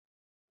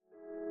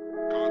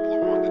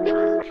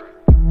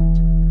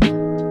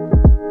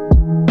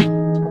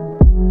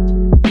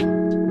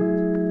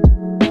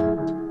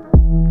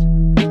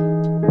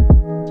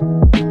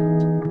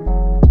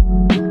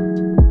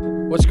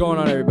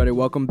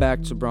welcome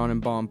back to Brown and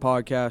Baum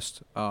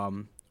podcast.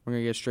 We're going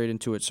to get straight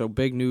into it. So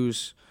big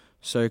news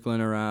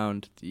circling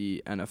around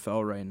the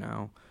NFL right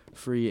now.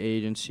 Free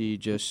agency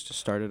just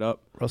started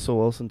up. Russell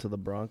Wilson to the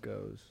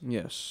Broncos.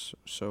 Yes.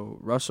 So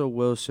Russell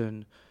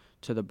Wilson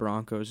to the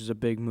Broncos is a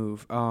big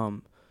move.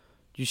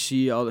 You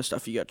see all the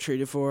stuff he got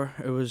traded for?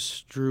 It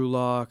was Drew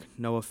Lock,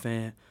 Noah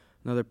Fant,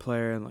 another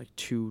player, and like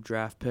 2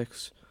 draft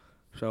picks.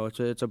 So it's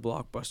a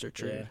blockbuster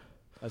trade. Yeah,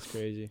 that's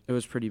crazy. It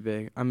was pretty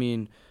big. I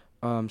mean,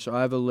 so I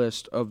have a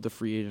list of the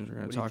free agents we're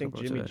going to talk about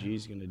today. What do you think Jimmy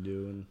G's going to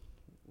do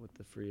with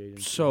the free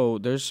agency? So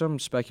there's some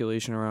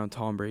speculation around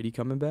Tom Brady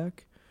coming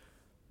back.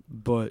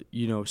 But,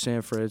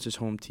 San Fran's his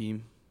home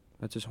team.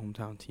 That's his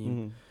hometown team.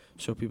 Mm-hmm.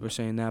 So people are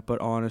saying that.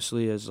 But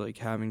honestly, as,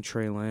 having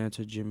Trey Lance,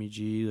 a Jimmy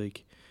G,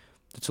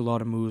 that's a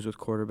lot of moves with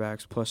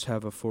quarterbacks. Plus,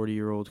 have a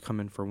 40-year-old come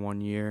in for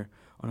 1 year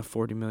on a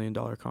 $40 million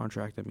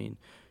contract. I mean,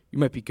 you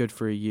might be good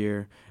for a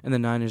year. And the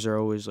Niners are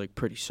always,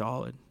 pretty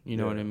solid. You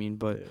know what I mean?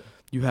 But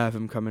you have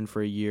him come in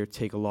for a year,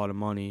 take a lot of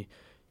money.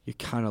 You're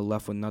kind of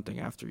left with nothing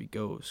after he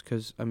goes.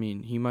 Because,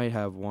 he might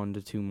have 1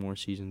 to 2 more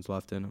seasons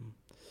left in him.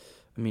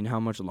 How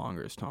much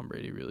longer is Tom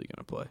Brady really going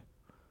to play?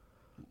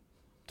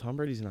 Tom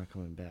Brady's not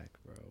coming back,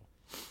 bro.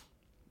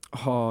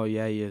 Oh,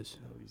 yeah, he is.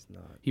 No, he's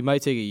not. He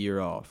might take a year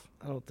off.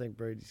 I don't think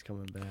Brady's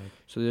coming back.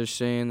 So they're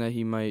saying that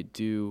he might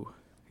go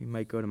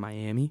to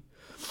Miami.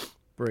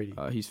 Brady.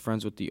 He's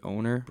friends with the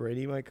owner.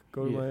 Brady might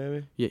go to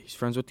Miami? Yeah, he's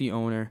friends with the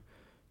owner.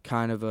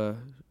 Kind of a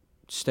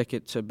stick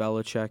it to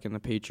Belichick and the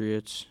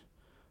Patriots.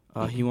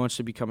 He wants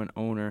to become an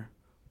owner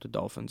of the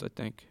Dolphins, I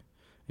think.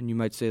 And you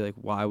might say,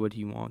 why would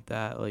he want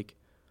that?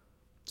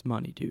 It's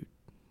money, dude.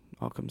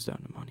 All comes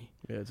down to money.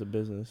 Yeah, it's a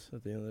business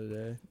at the end of the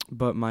day.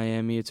 But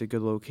Miami, it's a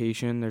good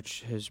location.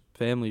 His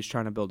family's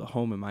trying to build a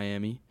home in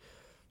Miami.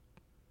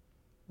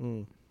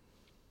 Good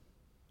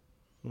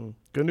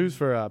news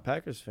for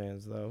Packers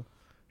fans, though.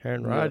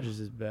 Aaron Rodgers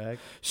is back.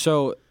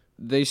 So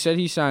they said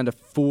he signed a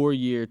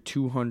 4-year,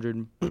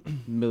 $200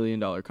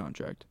 million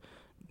contract.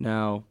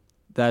 Now,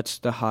 that's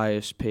the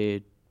highest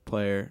paid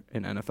player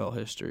in NFL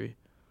history.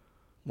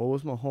 What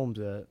was Mahomes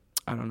at?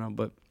 I don't know,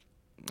 but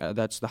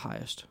that's the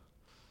highest.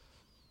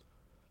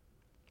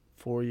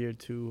 4-year,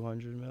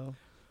 $200 mil?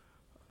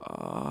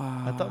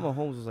 I thought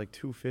Mahomes was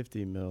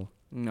 $250 mil.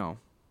 No,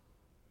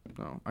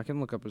 I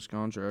can look up his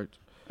contract.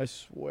 I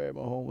swear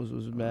Mahomes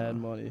was mad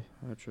money.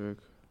 Patrick.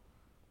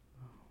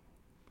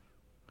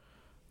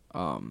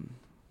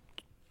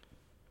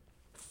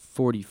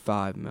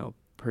 45 mil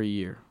per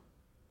year.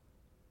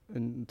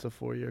 And it's a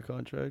 4-year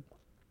contract?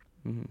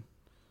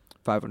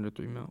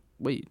 503 mil.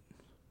 Wait.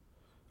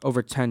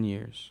 Over 10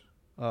 years.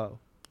 Oh.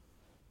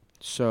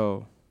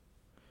 So,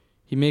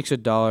 he makes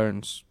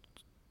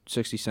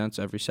 $1.60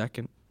 every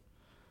second.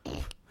 $96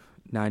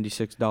 a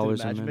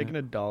minute. Imagine making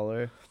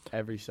 $1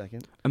 every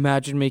second.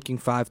 Imagine making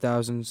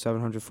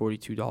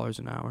 $5,742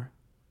 an hour.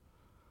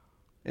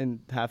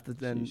 And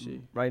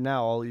right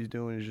now, all he's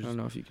doing is just... I don't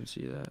know if you can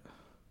see that.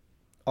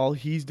 All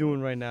he's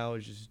doing right now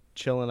is just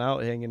chilling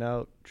out, hanging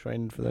out,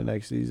 training for the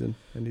next season,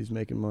 and he's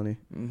making money.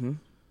 Mm-hmm.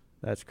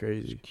 That's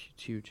crazy.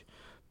 It's huge.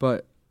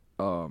 But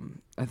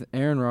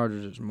Aaron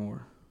Rodgers is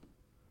more.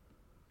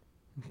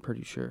 I'm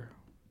pretty sure.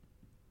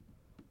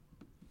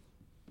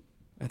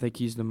 I think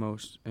he's the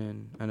most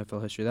in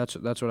NFL history. That's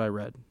what I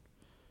read.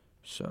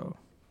 So,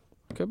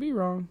 could be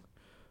wrong.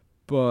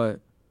 But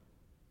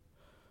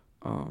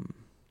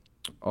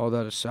all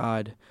that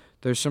aside,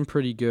 there's some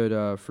pretty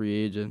good free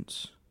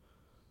agents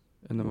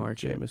in the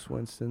market. Jameis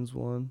Winston's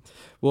one.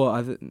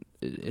 Well,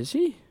 is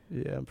he?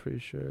 Yeah, I'm pretty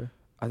sure.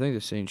 I think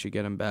the Saints should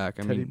get him back.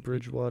 Teddy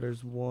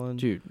Bridgewater's one.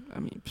 Dude,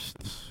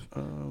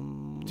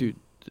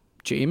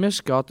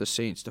 Jameis got the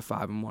Saints to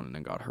 5-1 and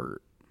then got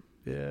hurt.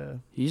 Yeah.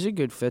 He's a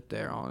good fit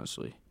there,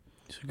 honestly.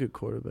 He's a good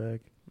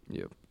quarterback.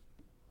 Yep.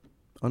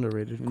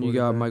 Underrated And quarterback. you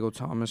got Michael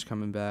Thomas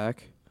coming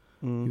back.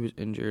 He Mm. was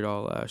injured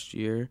all last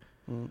year.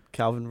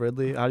 Calvin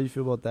Ridley. How do you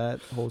feel about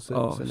that whole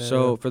scenario?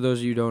 So for those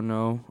of you who don't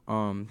know,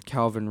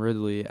 Calvin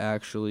Ridley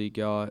actually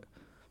got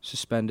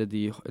suspended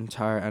the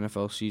entire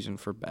NFL season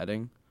for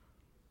betting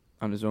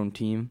on his own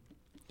team.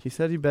 He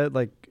said he bet it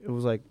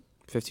was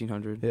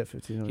 $1,500. Yeah,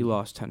 $1,500. He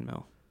lost $10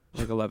 million,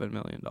 $11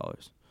 million.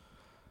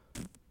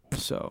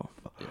 So,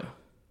 yeah.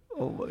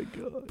 Oh my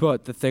god.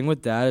 But the thing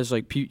with that is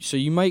so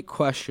you might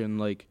question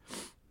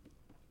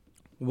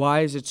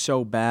why is it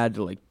so bad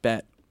to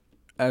bet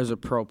as a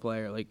pro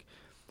player?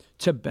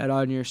 To bet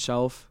on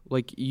yourself,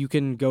 you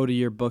can go to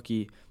your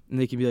bookie and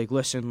they can be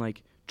listen,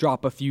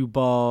 drop a few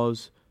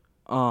balls,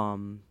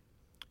 don't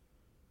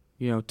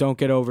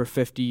get over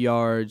 50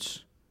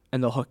 yards,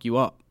 and they'll hook you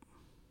up.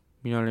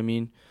 You know what I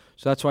mean?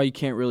 So that's why you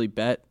can't really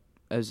bet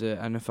as an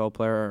NFL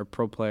player or a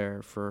pro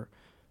player for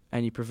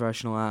any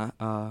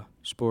professional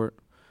sport.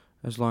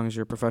 As long as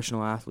you're a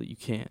professional athlete, you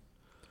can't.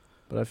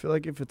 But I feel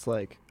if it's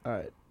all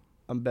right,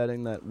 I'm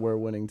betting that we're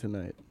winning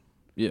tonight.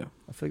 Yeah.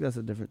 I feel that's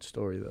a different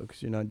story, though,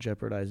 because you're not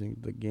jeopardizing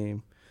the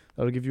game.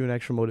 That'll give you an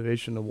extra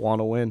motivation to want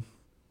to win.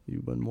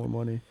 You win more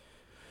money.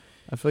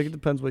 I feel it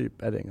depends what you're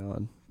betting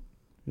on.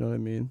 You know what I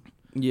mean?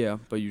 Yeah,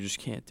 but you just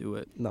can't do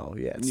it. No,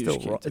 yeah, it's You still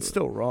just can't wrong. do It's it.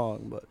 still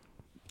wrong, but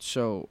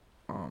So,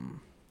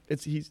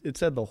 It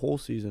said the whole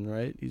season,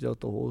 right? He's out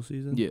the whole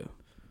season. yeah.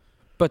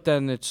 But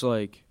then it's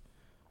like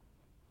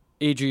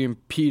Adrian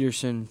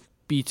Peterson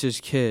beats his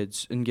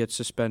kids and gets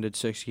suspended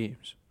 6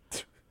 games.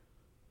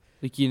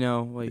 Like,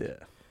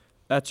 Yeah.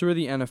 that's where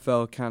the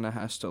NFL kind of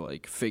has to,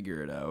 like,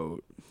 figure it out.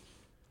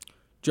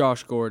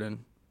 Josh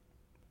Gordon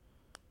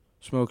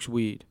smokes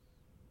weed.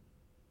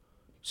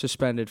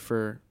 Suspended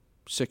for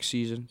 6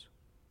 seasons.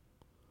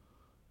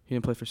 He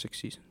didn't play for 6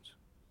 seasons.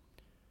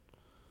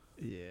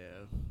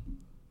 Yeah.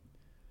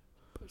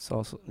 But it's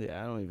also,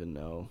 I don't even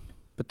know.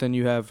 But then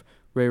you have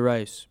Ray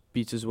Rice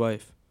beats his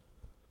wife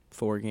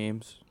 4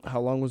 games. How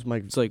long was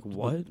Mike? It's like,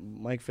 what?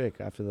 Mike Vick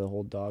after the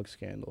whole dog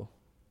scandal.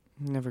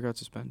 He never got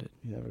suspended.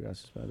 He never got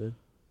suspended.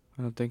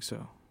 I don't think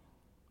so.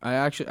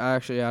 I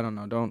don't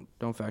know.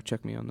 Don't fact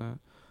check me on that.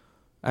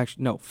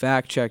 Actually, no,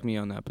 fact check me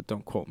on that, but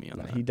don't quote me on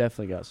that. He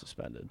definitely got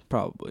suspended.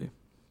 Probably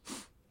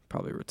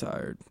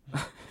retired.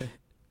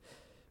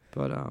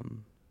 But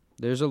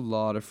there's a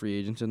lot of free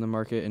agents in the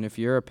market, and if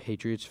you're a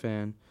Patriots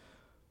fan,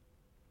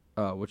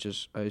 which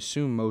is I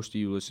assume most of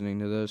you listening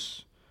to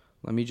this,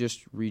 let me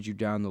just read you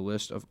down the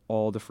list of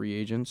all the free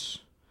agents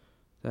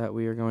that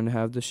we are going to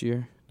have this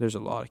year. There's a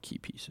lot of key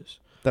pieces.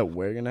 That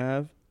we're gonna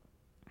have?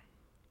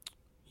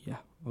 Yeah,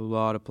 a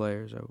lot of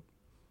players out.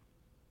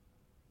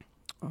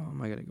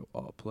 I gotta go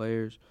all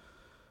players,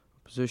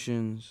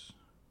 positions.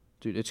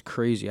 Dude, it's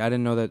crazy. I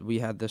didn't know that we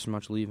had this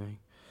much leaving.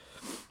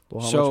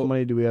 Well, how much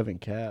money do we have in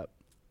cap?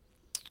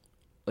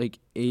 Like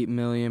 $8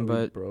 million,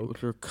 but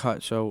broke? we're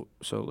cut. So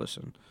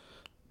listen,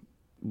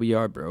 we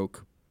are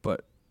broke,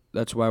 but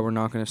that's why we're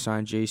not going to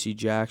sign J.C.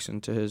 Jackson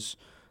to his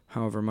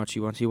however much he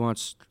wants. He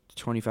wants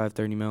 25,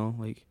 30 mil.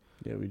 Like,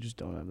 yeah, we just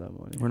don't have that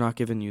money. we're not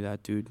giving you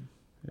that, dude.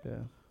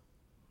 Yeah.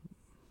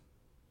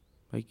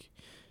 Like,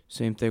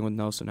 same thing with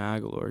Nelson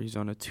Aguilar. He's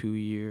on a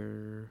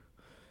 2-year,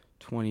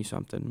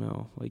 20-something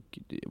mil. Like,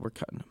 we're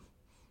cutting him.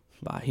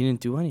 But he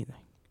didn't do anything.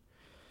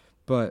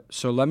 But,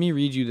 so let me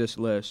read you this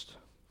list.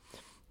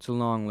 It's a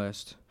long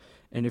list.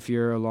 And if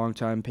you're a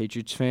longtime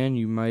Patriots fan,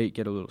 you might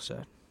get a little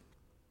sad.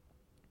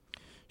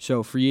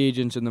 So, free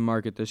agents in the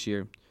market this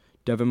year.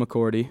 Devin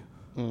McCourty.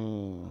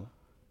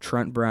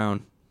 Trent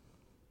Brown.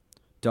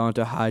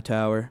 Donta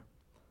Hightower.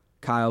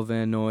 Kyle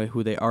Van Noy,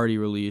 who they already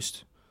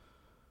released.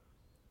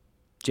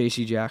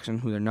 J.C. Jackson,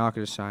 who they're not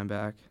going to sign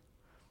back.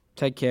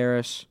 Ted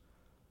Karras.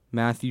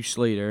 Matthew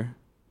Slater.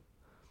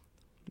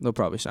 They'll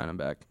probably sign him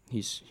back.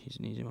 He's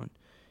an easy one.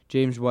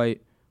 James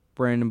White.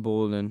 Brandon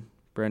Bolden.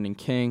 Brandon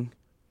King.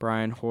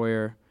 Brian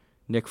Hoyer.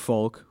 Nick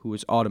Folk, who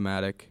was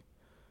automatic.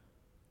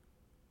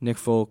 Nick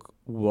Folk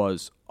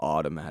was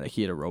automatic.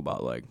 He had a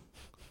robot leg.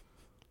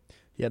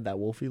 He had that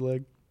wolfie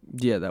leg?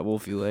 Yeah, that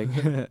wolfie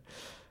leg.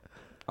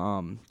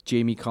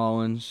 Jamie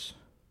Collins.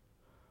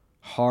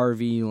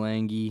 Harvey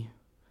Lange.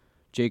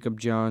 Jacob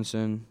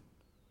Johnson.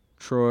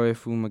 Troy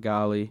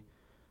Fumagalli.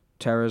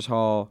 Terrace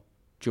Hall.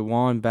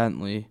 Jawan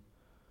Bentley.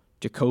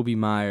 Jacoby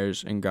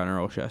Myers, and Gunnar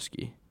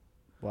Olszewski.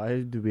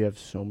 Why do we have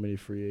so many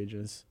free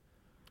agents?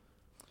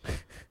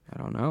 I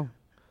don't know.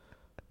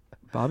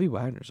 Bobby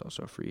Wagner's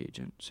also a free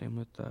agent. Same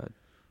with,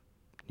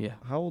 yeah.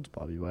 How old's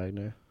Bobby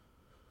Wagner?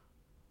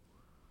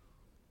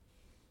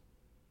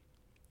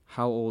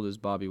 How old is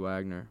Bobby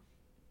Wagner?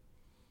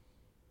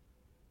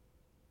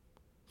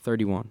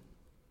 31.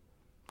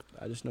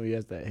 I just know he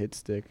has that hit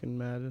stick in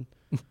Madden.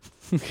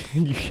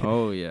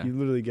 Oh, yeah. You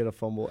literally get a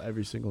fumble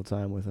every single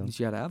time with him. He's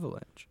got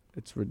Avalanche.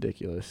 It's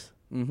ridiculous.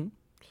 Mm-hmm.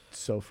 It's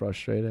so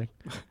frustrating.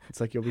 It's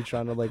like you'll be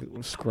trying to, like,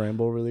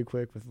 scramble really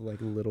quick with, like,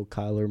 little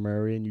Kyler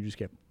Murray, and you just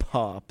get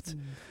popped.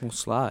 Well,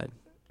 slide.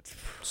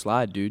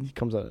 Slide, dude. He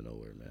comes out of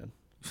nowhere,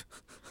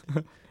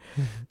 man.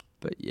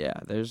 But, yeah,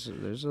 there's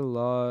a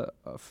lot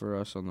for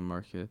us on the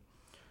market.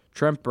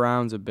 Trent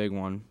Brown's a big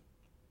one.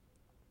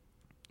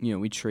 You know,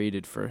 we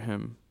traded for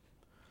him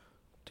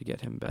to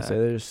get him back. I say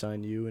they just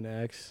signed you and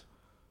X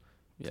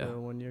Yeah. to a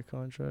 1-year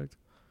contract.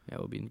 Yeah,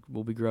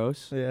 we'll be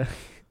gross. Yeah.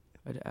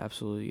 I'd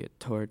absolutely get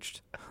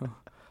torched.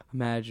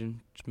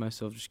 Imagine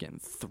myself just getting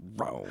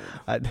thrown.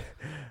 I'd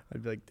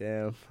be like,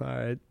 damn, all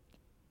right.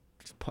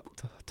 Just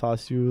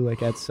toss you,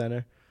 like, at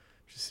center.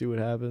 Just see what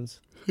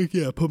happens.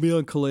 Yeah, put me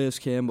on Calais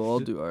Campbell. I'll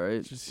do all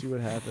right. Just see what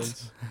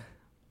happens.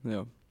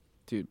 Yeah.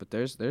 Dude, but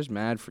there's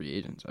mad free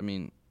agents. I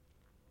mean,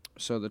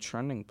 so the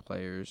trending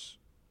players,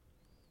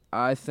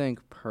 I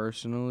think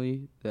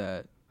personally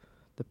that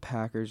the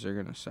Packers are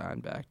going to sign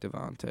back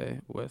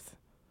Devontae with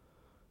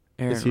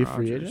Aaron Is he a Rodgers.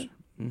 free agent?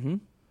 Mm-hmm.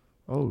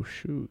 Oh,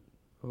 shoot.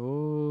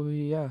 Oh,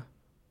 yeah.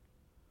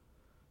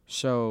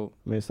 So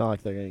I mean, it's not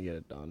like they're going to get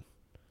it done.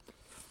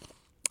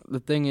 the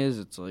thing is,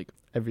 it's like,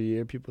 Every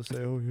year people say,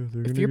 oh, yeah,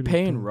 they're going to if you're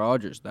paying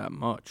Rodgers that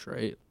much,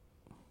 right?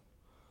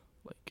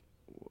 Like,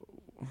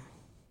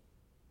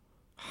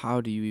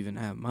 how do you even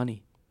have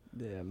money?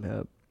 Yeah,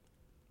 man.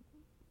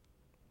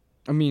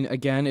 I mean,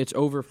 again, it's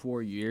over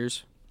 4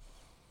 years.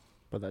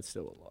 But that's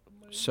still a lot of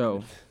money.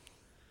 So,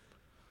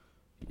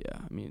 yeah,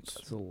 I mean,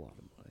 That's a lot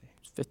of money.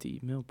 it's 50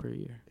 mil per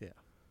year. Yeah.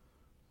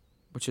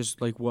 Which is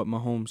like what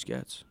Mahomes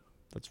gets.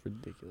 That's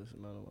ridiculous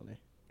amount of money.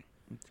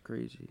 It's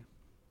crazy.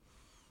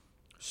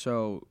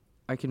 So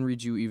I can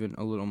read you even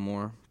a little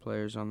more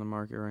players on the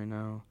market right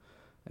now.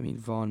 I mean,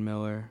 Von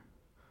Miller,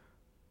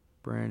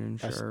 Brandon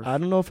Scherf. I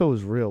don't know if it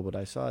was real, but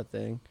I saw a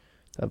thing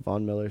that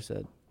Von Miller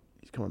said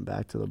he's coming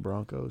back to the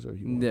Broncos, or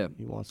he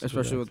wants to,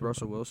 especially with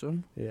Russell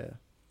Wilson. Yeah.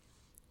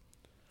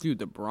 Dude,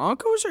 the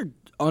Broncos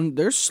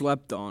they're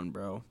slept on,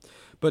 bro.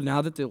 But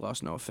now that they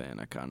lost Noah Fant,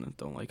 I kind of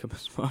don't like him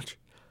as much.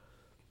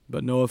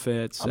 But Noah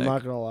Fant's sick. I'm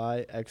not gonna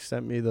lie, X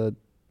sent me the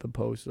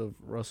post of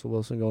Russell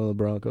Wilson going to the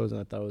Broncos, and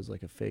I thought it was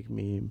like a fake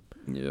meme.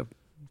 Yeah.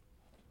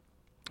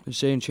 They're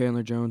saying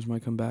Chandler Jones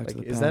might come back to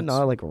the Pats. Is that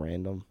not like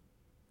random?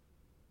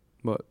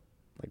 What?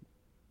 Like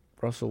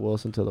Russell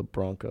Wilson to the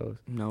Broncos?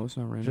 No, it's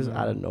not random. Just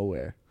out of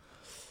nowhere.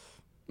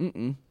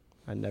 Mm-mm.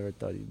 I never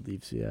thought he'd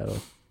leave Seattle.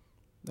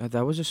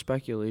 That was a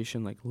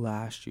speculation like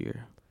last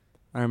year.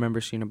 I remember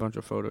seeing a bunch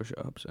of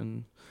Photoshops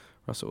and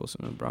Russell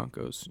Wilson in the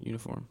Broncos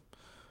uniform.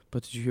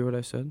 But did you hear what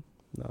I said?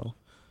 No.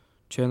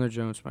 Chandler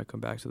Jones might come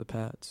back to the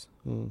Pats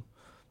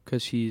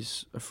because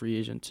he's a free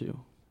agent too.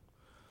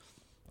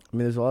 I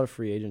mean, there's a lot of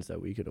free agents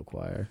that we could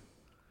acquire.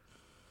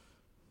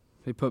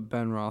 They put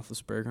Ben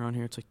Roethlisberger on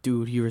here. It's like,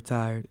 dude, he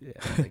retired. Yeah,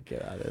 like,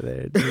 get out of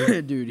there,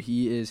 dude. Dude,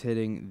 he is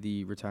hitting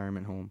the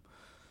retirement home.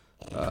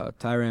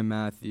 Tyrann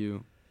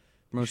Mathieu.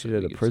 Should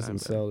have a prison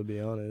cell, to be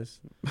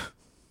honest.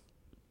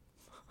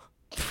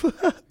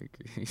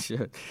 He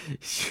should.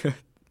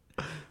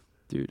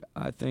 Dude,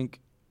 I think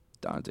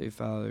Dante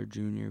Fowler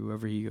Jr.,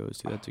 whoever he goes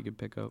to, that's a good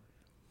pickup.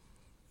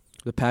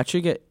 The Pats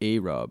should get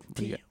A-Rob.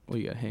 What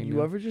you got, hang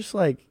You ever just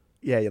like,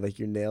 like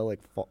your nail,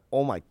 like,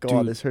 oh my God,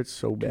 dude, this hurts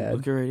so bad.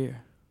 Look at right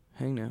here.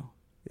 Hangnail.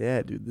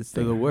 Yeah, dude,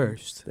 They're the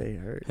worst. They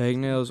hurt.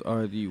 Hangnails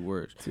are the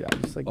worst. Dude,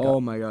 I'm just like, oh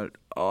my God.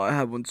 Oh, I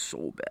had one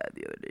so bad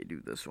the other day,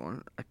 dude. This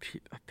one, I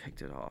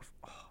picked it off.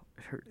 Oh,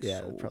 it hurt so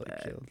that probably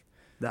bad. Killed.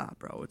 Nah,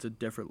 bro, it's a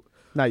different.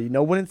 Nah, you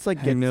know when it's like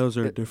hangnails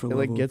are a different. It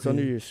level like gets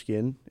under your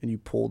skin and you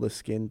pull the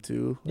skin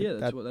too. Like yeah,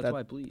 that's why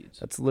it bleeds.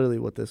 That's literally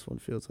what this one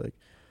feels like.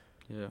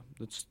 Yeah,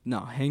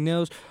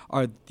 hangnails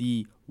are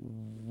the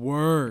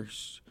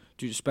worst,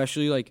 dude.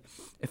 Especially like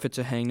if it's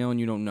a hangnail and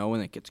you don't know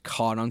and it gets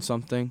caught on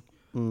something.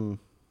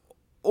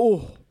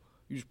 Oh,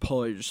 you just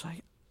pull it. You're just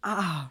like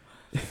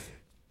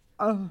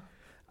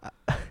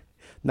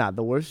Nah,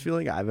 the worst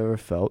feeling I've ever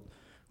felt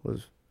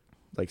was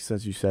like,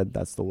 since you said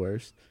that's the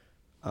worst.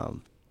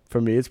 For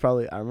me, it's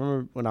probably, I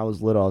remember when I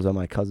was little, I was at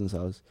my cousin's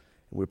house,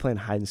 and we were playing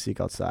hide and seek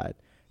outside.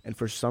 And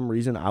for some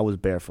reason, I was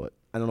barefoot.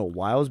 I don't know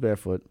why I was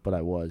barefoot, but I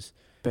was.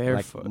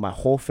 Barefoot. Like, my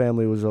whole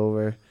family was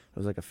over. It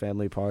was like a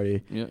family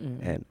party. Yeah.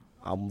 And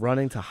I'm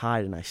running to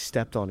hide, and I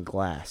stepped on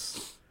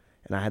glass.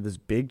 And I had this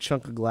big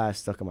chunk of glass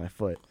stuck in my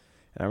foot.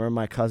 And I remember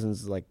my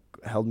cousins, like,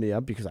 held me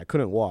up because I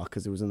couldn't walk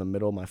because it was in the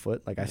middle of my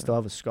foot. Like, I still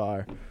have a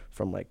scar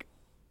from, like,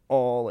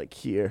 all, like,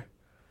 here.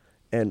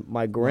 And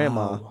my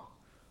grandma... Wow.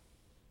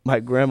 My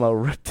grandma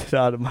ripped it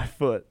out of my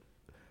foot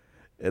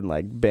and,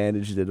 like,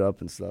 bandaged it up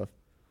and stuff.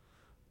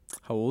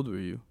 How old were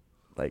you?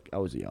 Like, I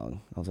was young.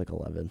 I was, like,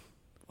 11.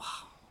 Wow.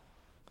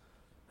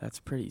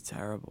 That's pretty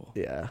terrible.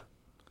 Yeah.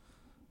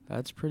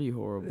 That's pretty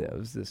horrible. Yeah, it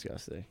was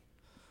disgusting.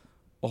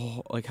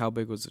 Oh, like, how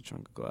big was the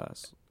chunk of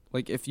glass?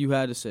 Like, if you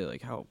had to say,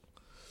 like, how...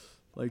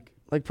 Like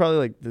probably,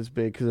 like, this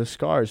big, because the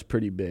scar is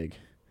pretty big.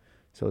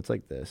 So it's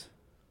like this.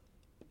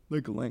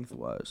 Like,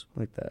 lengthwise.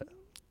 Like that.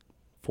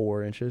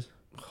 4 inches.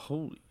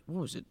 Holy...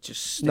 What was it?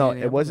 Just no,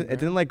 it wasn't. It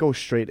didn't like go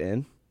straight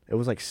in. It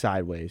was like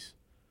sideways.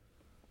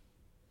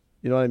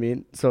 You know what I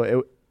mean? So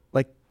it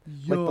like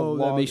Yo, like the long,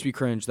 that makes me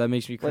cringe.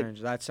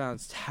 Like, that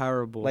sounds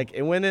terrible. Like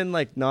it went in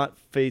like not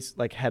face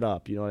like head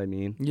up. You know what I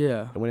mean?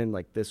 Yeah. It went in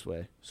like this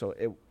way. So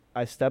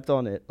I stepped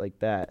on it like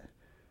that.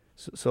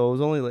 So it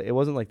was only like, it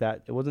wasn't like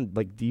that. It wasn't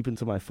like deep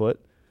into my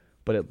foot,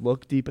 but it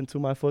looked deep into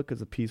my foot because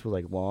the piece was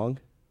like long.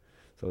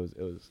 So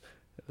it was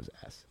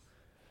ass.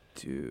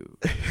 Dude,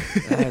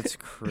 that's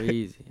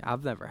crazy.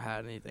 I've never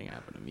had anything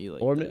happen to me like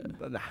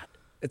that. Nah,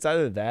 it's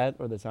either that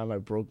or the time I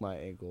broke my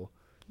ankle.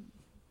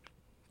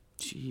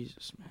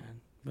 Jesus, man.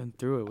 Been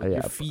through it.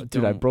 Your feet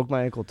dude, I broke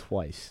my ankle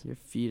twice. Your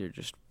feet are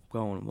just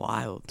going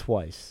wild.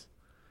 Twice.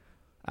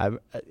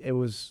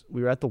 We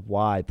were at the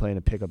Y playing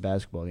a pickup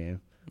basketball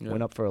game. Yeah.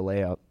 Went up for a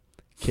layup.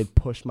 Kid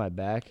pushed my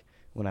back.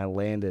 When I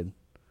landed,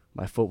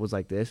 my foot was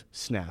like this,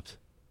 snapped.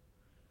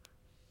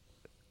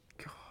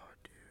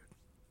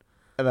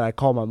 And then I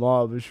called my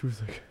mom, and she was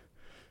like,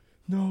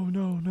 no,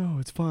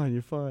 it's fine,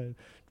 you're fine.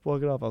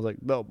 Walk it off. I was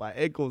like, no, my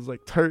ankle's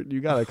like hurt. You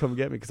got to come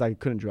get me because I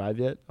couldn't drive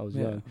yet. I was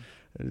young.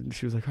 And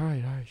she was like, all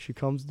right. She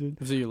comes, dude.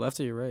 Was it your left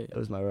or your right? It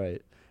was my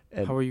right.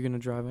 And how are you going to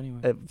drive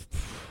anyway?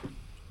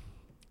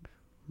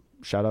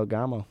 Shout out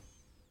Gamo.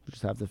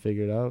 Just have to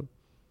figure it out.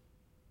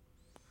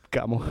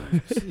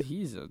 Gamo.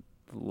 He's a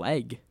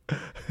leg.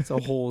 It's a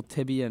whole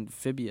tibia and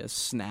fibia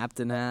snapped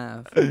in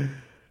half.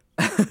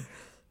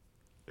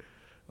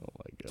 Oh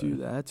my God.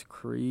 Dude, that's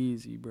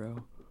crazy,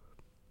 bro.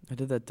 I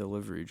did that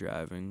delivery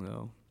driving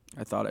though.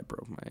 I thought I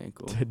broke my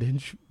ankle.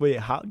 Didn't you? Wait,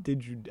 how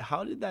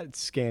did that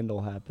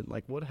scandal happen?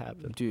 Like, what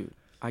happened? Dude,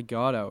 I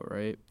got out,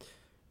 right?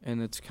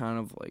 And it's kind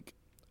of like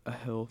a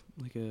hill,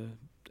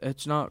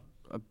 it's not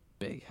a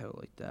big hill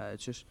like that.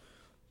 It's just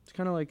It's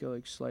kind of like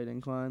a slight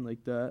incline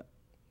like that,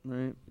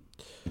 right?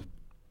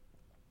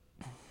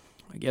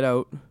 I get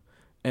out,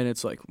 and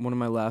it's like one of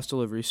my last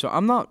deliveries. So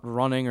I'm not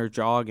running or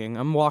jogging.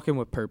 I'm walking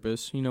with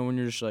purpose. You know, when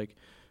you're just like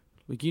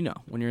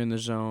when you're in the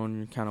zone,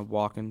 you're kind of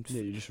walking.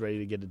 Yeah, you're just ready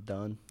to get it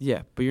done.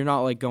 Yeah, but you're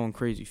not like going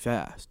crazy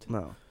fast.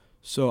 No.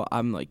 So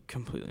I'm like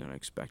completely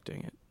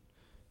unexpecting it.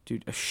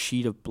 Dude, a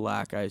sheet of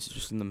black ice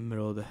just in the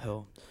middle of the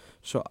hill.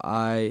 So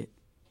I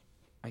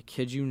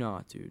kid you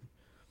not, dude.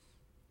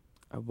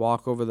 I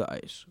walk over the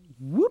ice.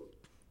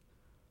 Whoop!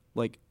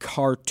 Like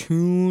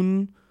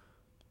cartoon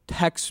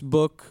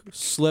textbook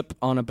slip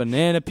on a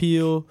banana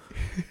peel.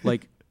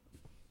 Like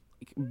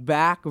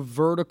back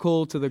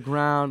vertical to the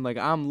ground. Like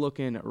I'm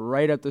looking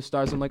right at the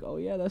stars. I'm like, oh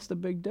yeah, that's the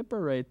Big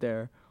Dipper right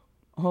there.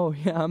 Oh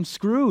yeah, I'm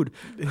screwed.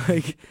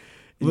 Like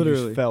You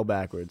just fell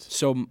backwards.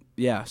 So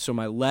yeah, so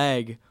my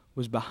leg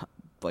was behind.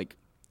 Like,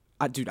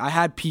 I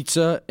had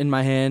pizza in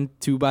my hand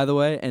too, by the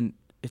way, and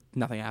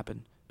nothing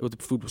happened. The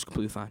food was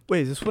completely fine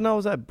Wait, is this when I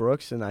was at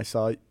Brooks and I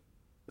saw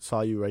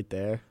you right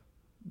there?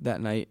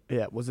 that night.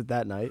 Yeah, was it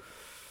that night?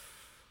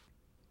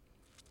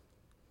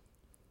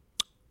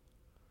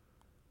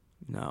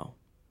 No.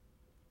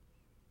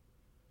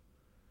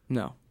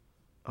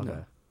 Okay.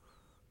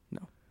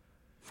 No,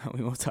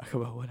 we won't talk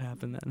about what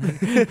happened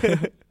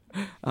that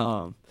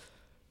night.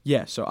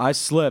 Yeah, so I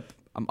slip.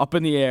 I'm up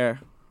in the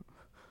air.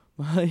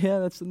 Yeah,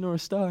 that's the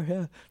North Star.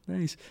 Yeah,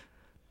 nice.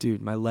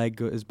 Dude, my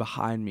leg is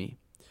behind me.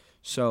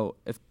 So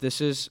if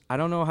this is, I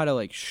don't know how to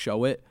like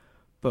show it,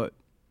 but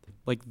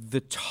like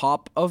the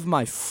top of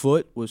my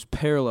foot was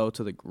parallel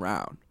to the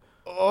ground.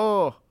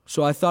 Oh.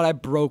 So I thought I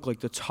broke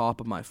like the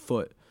top of my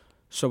foot.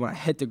 So when I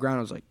hit the ground,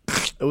 I was like,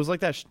 It was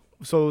like that.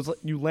 So it was like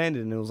you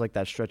landed and it was like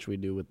that stretch we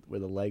do with where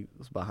the leg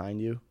was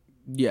behind you.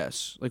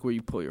 yes, like where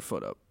you pull your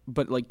foot up,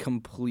 but like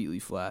completely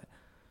flat.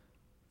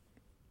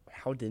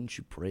 How didn't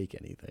you break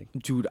anything?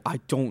 Dude, I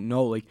don't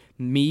know. Like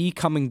me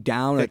coming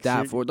down at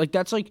that force, like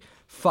that's like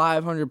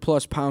 500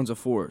 plus pounds of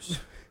force.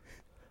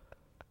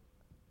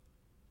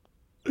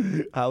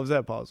 How was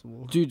that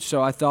possible? Dude,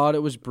 so I thought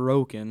it was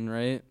broken,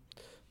 right?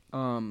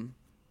 I'm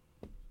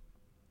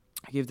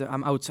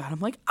outside. I'm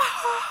like,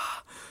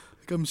 ah!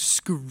 Like I'm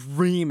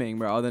screaming,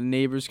 bro. The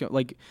neighbors go,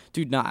 like,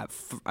 dude, nah.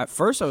 At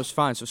first I was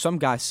fine. So some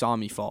guy saw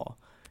me fall.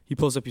 He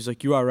pulls up. He's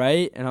like, "You all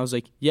right?" And I was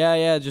like,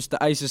 "Yeah. Just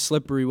the ice is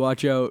slippery.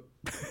 Watch out."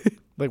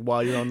 Like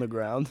while you're on the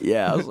ground?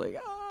 Yeah, I was like,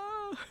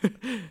 ah.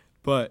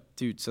 But,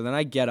 dude, so then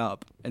I get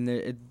up,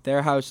 and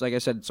their house, like I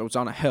said, so it's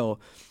on a hill.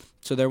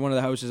 So they're one of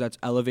the houses that's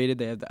elevated.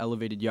 They have the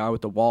elevated yard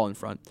with the wall in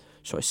front.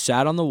 So I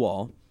sat on the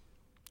wall,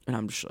 and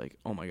I'm just like,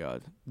 oh, my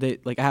God. I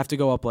have to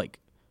go up, like,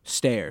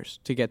 stairs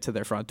to get to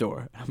their front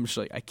door. I'm just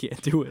like, I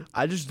can't do it.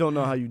 I just don't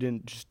know how you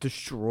didn't just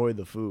destroy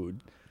the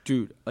food.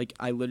 Dude, like,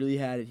 I literally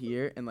had it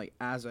here, and, like,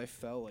 as I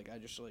fell, like, I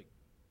just, like,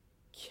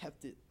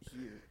 kept it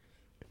here.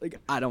 Like,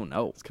 I don't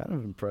know. It's kind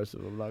of impressive.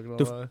 I'm not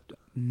gonna lie.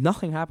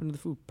 Nothing happened to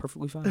the food.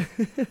 Perfectly fine.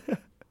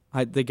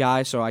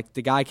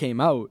 The guy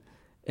came out,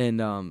 and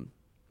I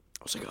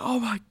was like, oh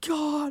my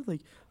God.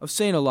 Like, I was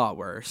saying a lot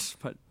worse,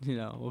 but you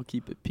know, we'll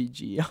keep it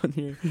PG on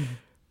here.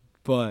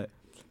 But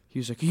he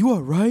was like, are you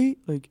all right?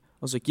 Like, I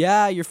was like,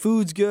 yeah, your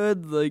food's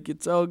good. Like,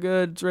 it's all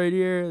good. It's right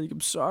here. Like,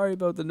 I'm sorry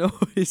about the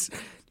noise.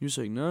 He was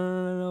like,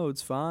 no,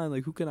 it's fine.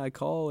 Like, who can I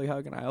call? Like,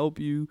 how can I help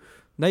you?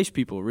 Nice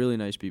people, really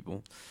nice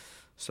people.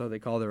 So they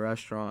call the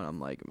restaurant. I'm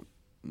like,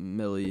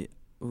 Millie,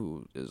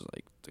 who is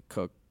like the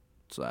cook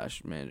 /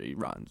 manager, he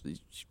runs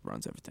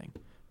everything,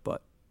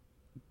 but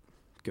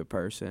good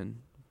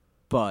person.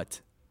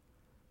 But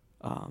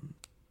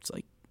it's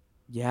like,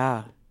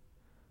 yeah,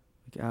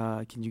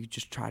 can you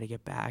just try to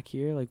get back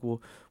here? Like,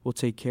 we'll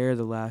take care of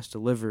the last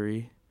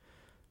delivery,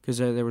 because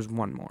there was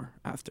one more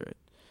after it.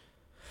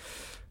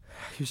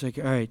 He was like,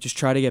 all right, just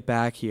try to get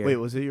back here. Wait,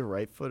 was it your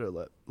right foot or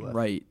left?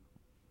 Right.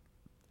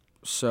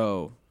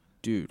 So,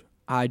 dude,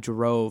 I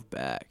drove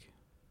back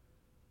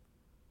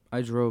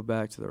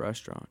to the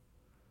restaurant.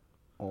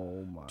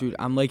 Oh my. Dude,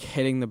 I'm like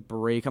hitting the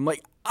brake. I'm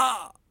like,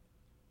 ah!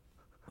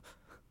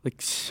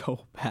 Like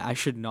so bad. I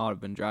should not have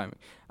been driving.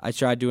 I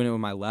tried doing it with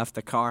my left.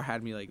 The car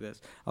had me like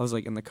this. I was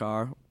like in the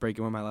car,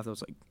 braking with my left. I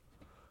was like,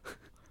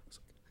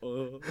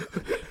 oh.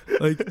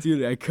 Like,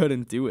 dude, I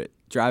couldn't do it.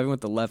 Driving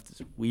with the left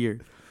is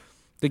weird.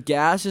 The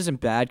gas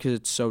isn't bad because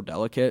it's so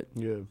delicate.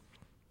 Yeah.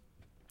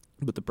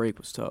 But the brake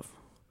was tough.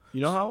 You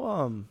know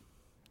how,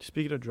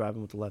 speaking of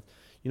driving with the left,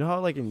 you know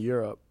how, like, in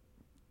Europe,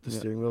 the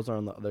steering wheels are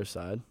on the other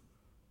side?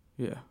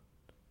 Yeah.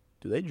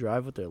 Do they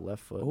drive with their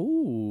left foot?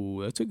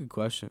 Oh, that's a good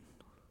question.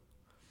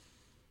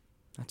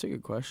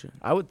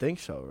 I would think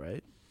so,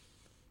 right?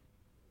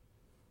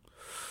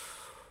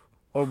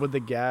 Or would the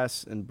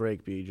gas and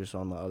brake be just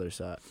on the other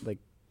side? Like,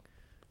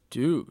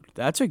 dude,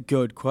 that's a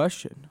good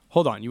question.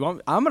 Hold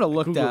on, I'm gonna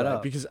look Google that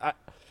up because I.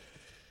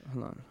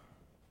 Hold on.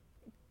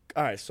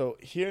 All right, so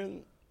here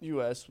in the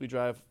U.S., we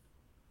drive.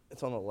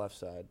 It's on the left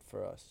side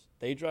for us.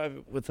 They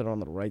drive with it on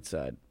the right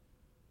side.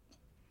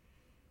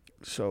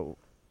 So,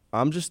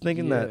 I'm just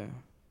thinking that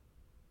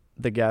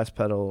the gas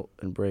pedal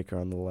and brake are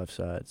on the left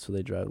side, so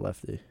they drive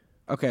lefty.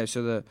 Okay,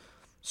 so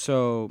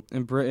So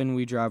in Britain,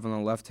 we drive on the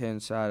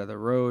left-hand side of the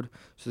road,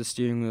 so the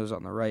steering wheel is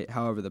on the right.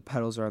 However, the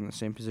pedals are in the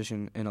same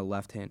position in a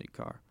left-handed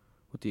car.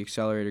 With the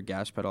accelerator,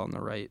 gas pedal on the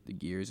right, the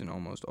gears, and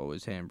almost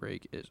always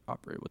handbrake is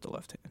operated with the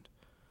left hand.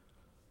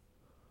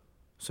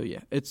 So yeah,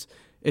 it's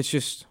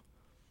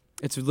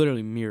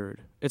literally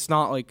mirrored. It's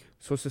not like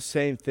So it's the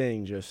same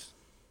thing, just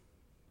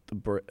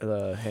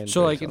the hand.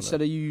 so like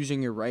instead of you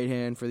using your right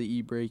hand for the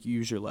e-brake, you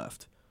use your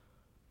left.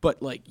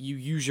 But like you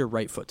use your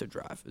right foot to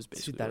drive is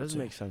basically. See, that what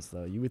doesn't it's make sense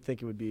though. You would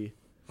think it would be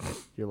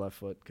your left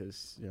foot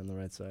because you're on the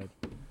right side.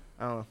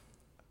 I don't know. I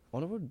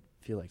wonder what it would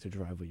feel like to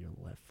drive with your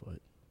left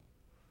foot.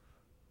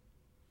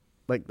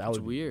 Like that It's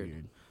would weird. be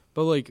weird.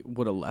 But like,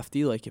 would a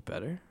lefty like it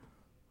better?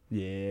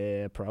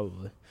 Yeah,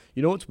 probably.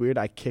 You know what's weird?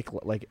 I kick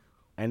like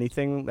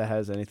anything that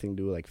has anything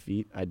to do with like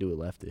feet. I do it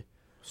lefty.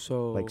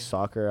 So Like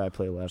soccer, I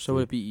play lefty. So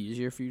would it be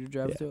easier for you to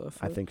drive Yeah, with your left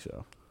foot? I think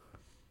so.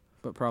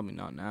 But probably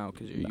not now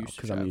because you're used to.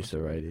 Because I'm driving used to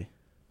with your righty.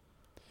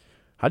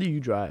 How do you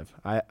drive?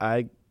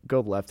 I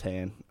go left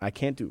hand. I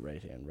can't do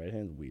right hand. Right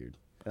hand's weird.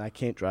 And I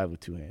can't drive with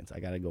two hands. I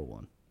gotta go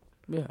one.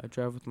 Yeah, I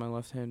drive with my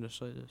left hand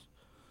just like this.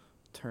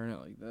 Turn it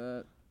like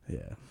that.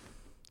 Yeah.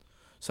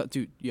 So,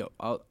 dude,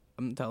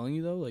 I'm telling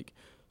you though, like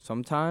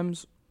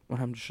sometimes when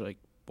I'm just like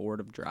bored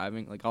of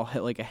driving, like I'll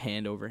hit like a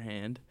hand over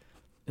hand.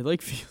 It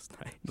like feels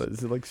nice. But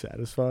is it like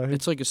satisfying?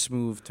 It's like a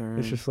smooth turn.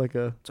 It's just like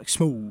a It's like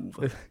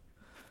smooth.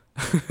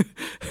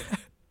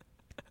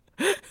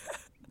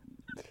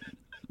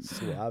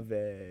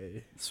 suave.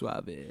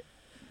 Suave.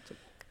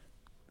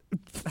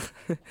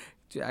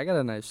 Dude, I got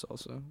a nice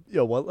salsa.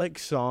 Yo, what like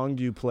song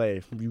do you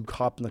play? You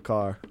hop in the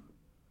car.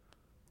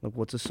 Like,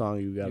 what's a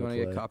song you gotta You want play?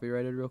 to get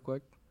copyrighted real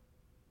quick?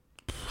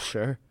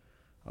 Sure.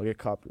 I'll get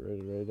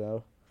copyrighted right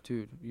now.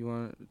 Dude, you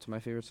want it's my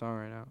favorite song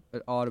right now.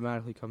 It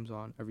automatically comes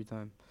on every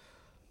time.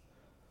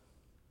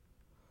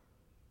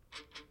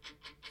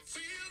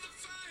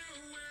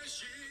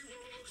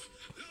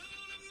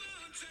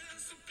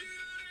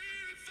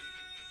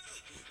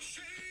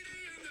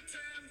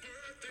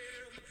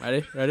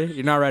 Ready? Ready?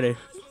 You're not ready.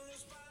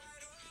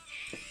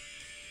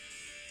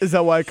 Is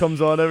that why it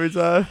comes on every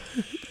time?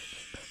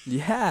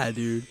 Yeah,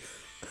 dude.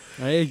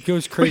 It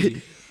goes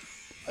crazy.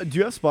 Do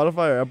you have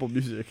Spotify or Apple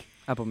Music?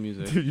 Apple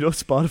Music. Dude, you know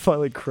Spotify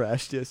like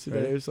crashed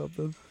yesterday Right. or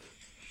something?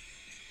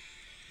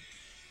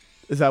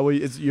 Is that what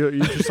you're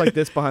just like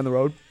this behind the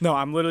road? No,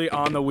 I'm literally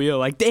on the wheel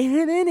like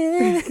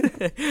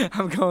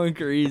I'm going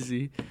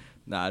crazy.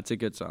 Nah, it's a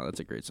good song. That's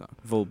a great song.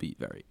 Volbeat,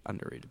 very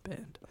underrated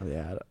band.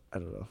 Yeah, I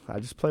don't know. I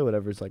just play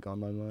whatever's like on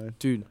my mind.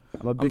 Dude,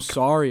 I'm a I'm big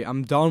sorry.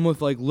 I'm done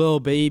with like Lil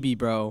Baby,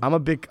 bro. all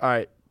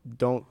right,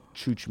 don't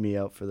chooch me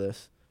out for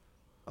this.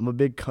 I'm a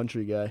big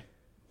country guy.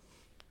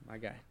 My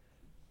guy.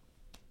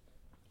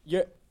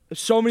 Yeah,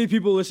 so many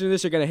people listening to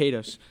this are gonna hate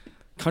us.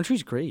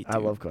 Country's great. I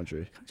dude. love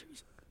country.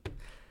 Country's.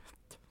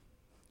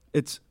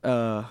 It's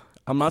I'm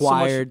not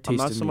acquired so much, I'm taste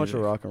not in so much a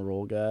music. rock and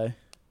roll guy.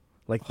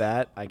 Like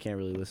that, I can't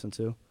really listen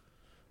to.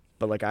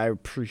 But like I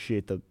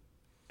appreciate the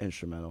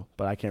instrumental,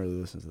 but I can't really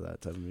listen to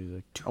that type of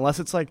music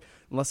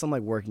unless I'm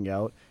like working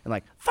out and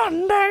like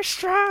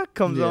Thunderstruck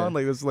comes Yeah. on.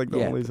 Like this is like the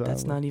yeah, only but time.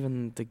 that's not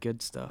even the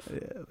good stuff.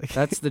 Yeah, like,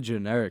 That's the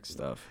generic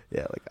stuff.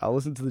 yeah, like I'll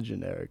listen to the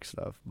generic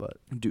stuff, but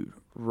Dude,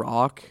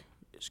 rock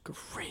is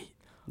great.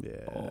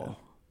 yeah. Oh,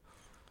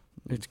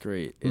 it's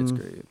great. It's Mm.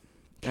 great.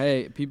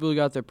 Hey, people who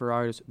got their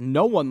prerogatives.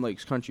 No one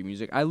likes country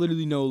music. I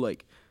literally know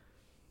like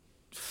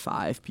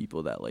 5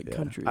 people that like Yeah.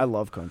 country. I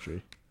love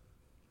country.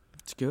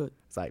 It's good.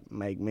 It's like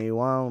make me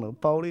wanna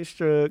pull this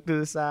truck to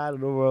the side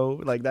of the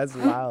road. Like that's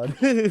loud.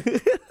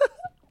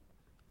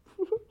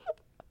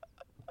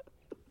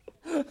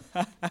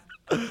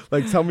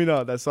 Like tell me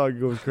not, that song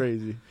goes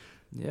crazy.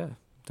 Yeah,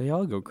 they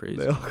all go crazy.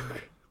 They all-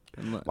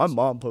 Unless- My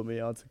mom put me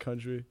onto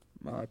country.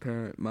 my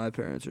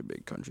parents are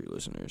big country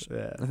listeners.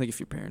 Yeah. I think if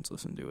your parents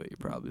listen to it, you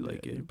probably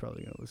like You're it.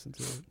 probably gonna listen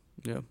to it.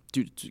 Yeah,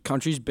 dude,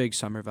 country's big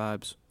summer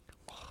vibes.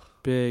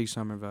 Big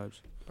summer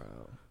vibes. Bro.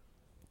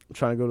 I'm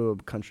trying to go to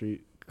a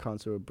country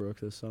concert with Brooke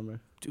this summer.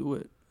 Do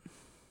it.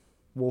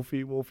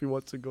 Wolfie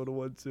wants to go to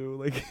one too.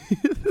 Like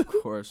Of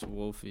course,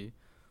 Wolfie.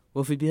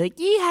 Wolfie'd be like,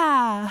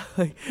 yeehaw!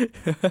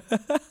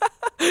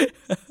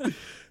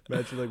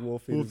 imagine like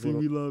Wolfie, and his Wolfie,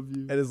 we little, love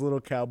you. and his little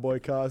cowboy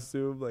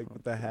costume, like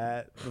with the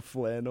hat, the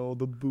flannel,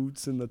 the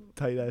boots, and the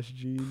tight ass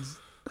jeans.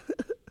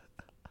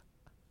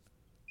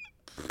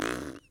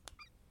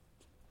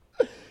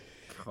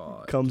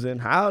 God. Comes in,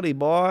 howdy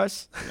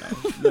boys.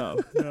 No.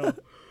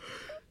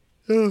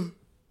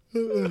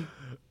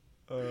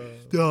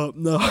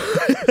 No.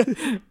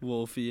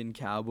 Wolfie in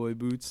cowboy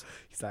boots.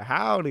 He's like,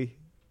 howdy.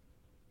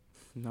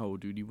 No,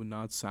 dude, you would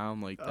not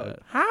sound like that.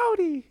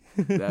 Howdy.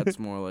 That's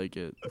more like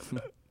it.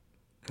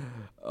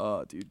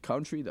 Dude,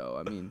 country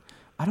though. I mean,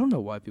 I don't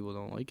know why people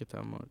don't like it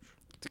that much.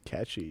 It's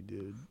catchy,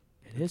 dude.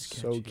 It is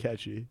catchy. So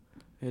catchy.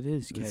 It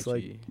is catchy. It's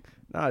like-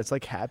 Nah, it's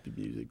like happy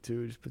music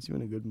too. It just puts you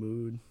in a good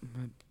mood.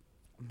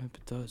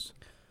 It does.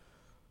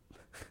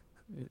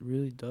 It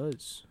really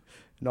does.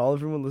 And all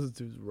everyone listens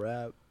to is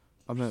rap.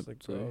 I'm Just not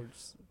like, so-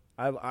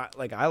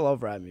 bro, I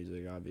love rap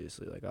music,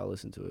 obviously. Like I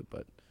listen to it,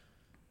 but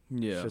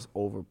Yeah, it's just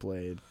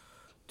overplayed.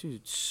 Dude,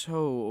 it's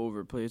so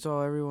overplayed. It's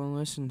all everyone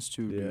listens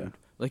to, dude. Yeah.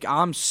 Like,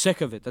 I'm sick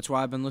of it. That's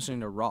why I've been listening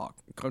to rock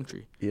and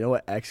country. You know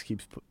what? X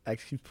keeps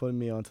putting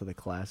me onto the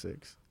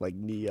classics, like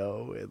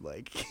Neo and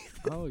like.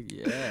 Oh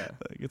yeah.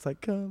 Like it's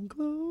like come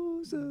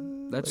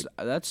closer.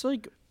 That's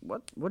like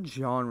what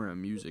genre of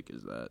music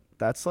is that?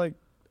 That's like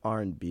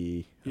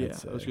R&B. Yeah, I'd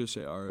say. I was gonna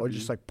say R&B. Or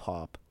just like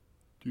pop.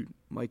 Dude,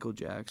 Michael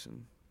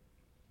Jackson.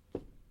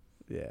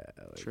 Yeah.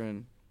 Like,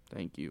 Trin,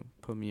 thank you.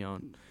 Put me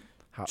on.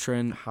 How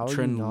Trin are you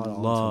Trin not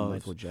onto loves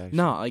Michael Jackson?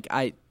 No, like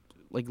I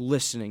like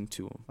listening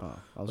to him. Oh,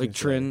 I was Like gonna say,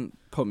 Trin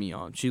put me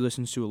on. She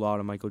listens to a lot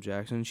of Michael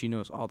Jackson. She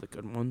knows all the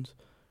good ones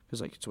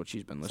because like it's what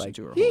she's been it's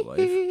listening like, to her whole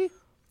life.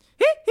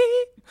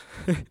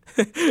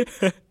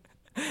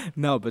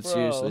 No, but Bro.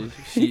 seriously,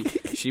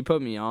 she put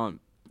me on,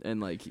 and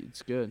like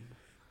it's good.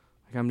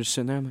 Like I'm just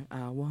sitting there, I'm like,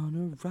 I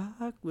wanna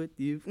rock with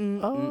you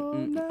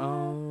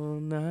all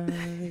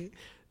night.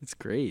 It's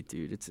great,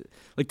 dude. It's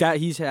like that.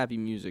 He's happy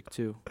music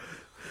too.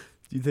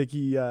 Do you think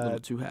he? A little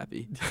too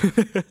happy.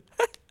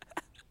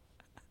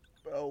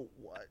 Bro,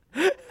 what?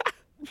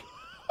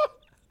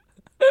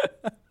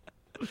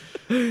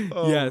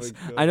 Yes,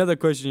 I know the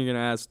question you're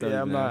gonna ask.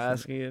 Yeah, I'm not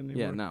asking it anymore.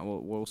 Yeah,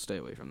 no, we'll stay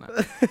away from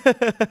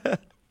that.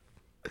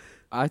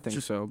 I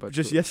think so, but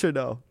Just yes or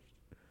no.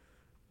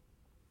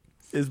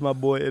 Is my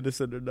boy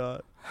innocent or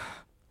not?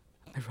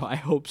 I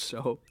hope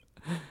so.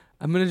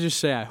 I'm gonna just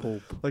say I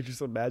hope. Like,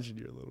 just imagine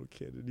you're a little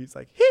kid and he's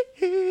like, hee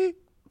hee.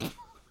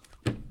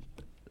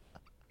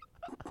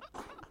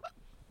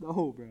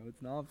 No, bro,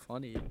 it's not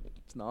funny.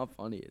 It's not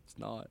funny. It's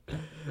not.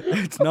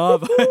 It's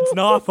not. It's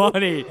not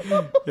funny.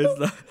 It's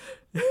not.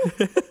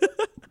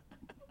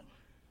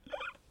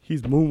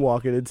 He's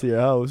moonwalking into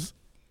your house.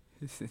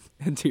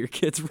 Into your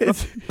kid's room.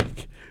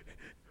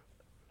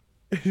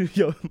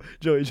 Yo,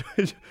 Joey,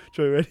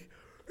 ready?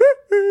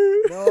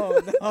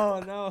 No.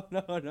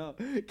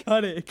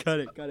 Cut it.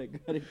 Cut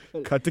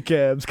the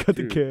cabs.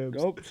 Dude,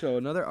 nope. So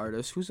another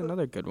artist. Who's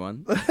another good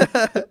one?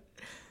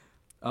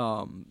 A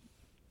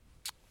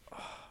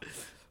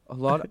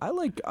lot. I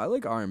like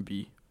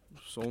R&B,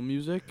 soul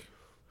music.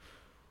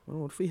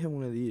 What if we hit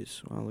one of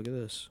these? Wow, look at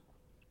this.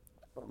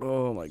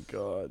 Oh my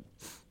god,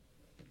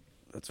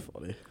 that's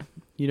funny.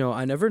 You know,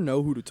 I never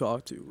know who to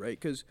talk to, right?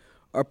 Because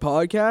our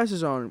podcast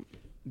is on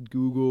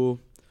Google,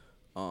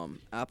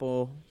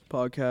 Apple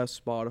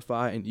Podcasts,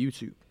 Spotify, and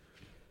YouTube.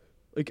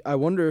 Like, I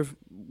wonder if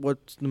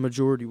what the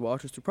majority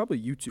watches through. Probably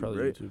YouTube,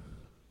 right? YouTube.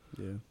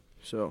 Yeah.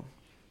 So,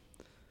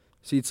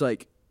 see, it's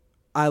like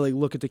I like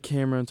look at the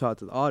camera and talk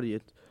to the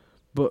audience,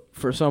 but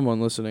for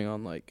someone listening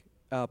on like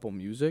Apple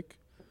Music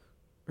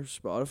or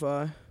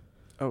Spotify,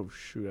 Oh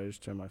shoot! I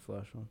just turned my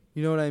flash on.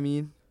 you know what I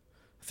mean?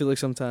 I feel like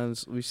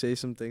sometimes we say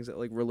some things that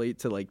like relate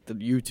to like the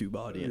YouTube Yeah,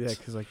 audience.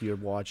 because like you're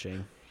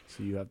watching,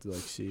 so you have to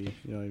like see.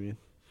 You know what I mean?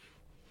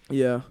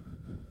 Yeah.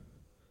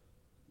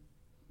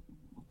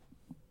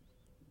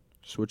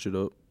 Switch it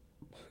up.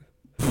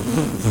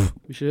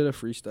 We should hit a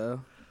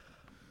freestyle.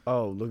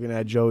 Oh, looking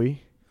at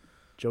Joey.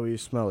 Joey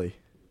is smelly.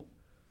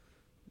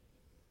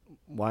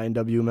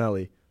 YNW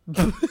Melly.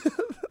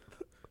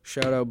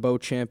 Shout out Bo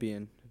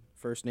Champion.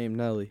 First name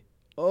Nelly.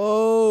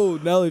 Oh,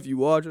 Nelly, if you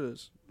watch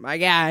this. My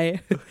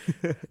guy.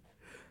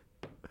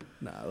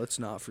 Nah, let's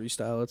not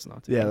freestyle. Let's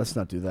not do that. Yeah, let's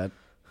not do that.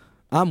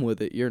 I'm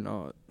with it. You're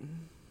not.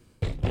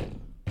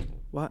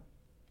 What?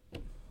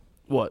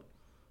 What?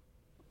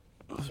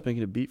 I was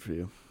making a beat for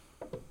you.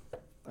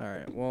 All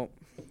right, well.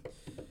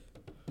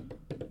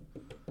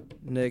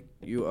 Nick,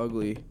 you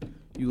ugly.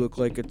 You look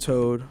like a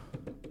toad.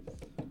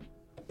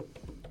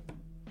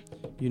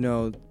 You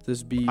know,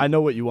 this beat. I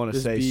know what you want to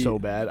say beat- so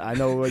bad. I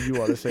know what you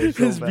want to say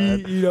so This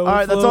bad. beat, you know, all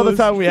right, that's all the flows.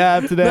 time we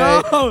have today.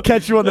 No!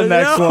 Catch you on the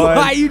next No, one.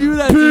 why you do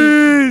that?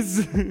 Dude?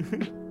 Peace.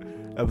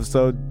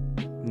 Episode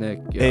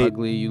Nick, you're 8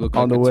 ugly. You look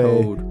on like a the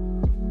way.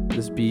 toad.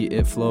 This beat,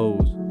 it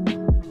flows.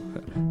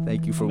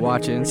 Thank you for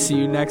watching. See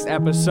you next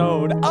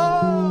episode.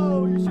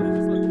 Oh, you should have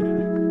just looked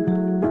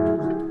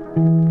at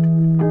it.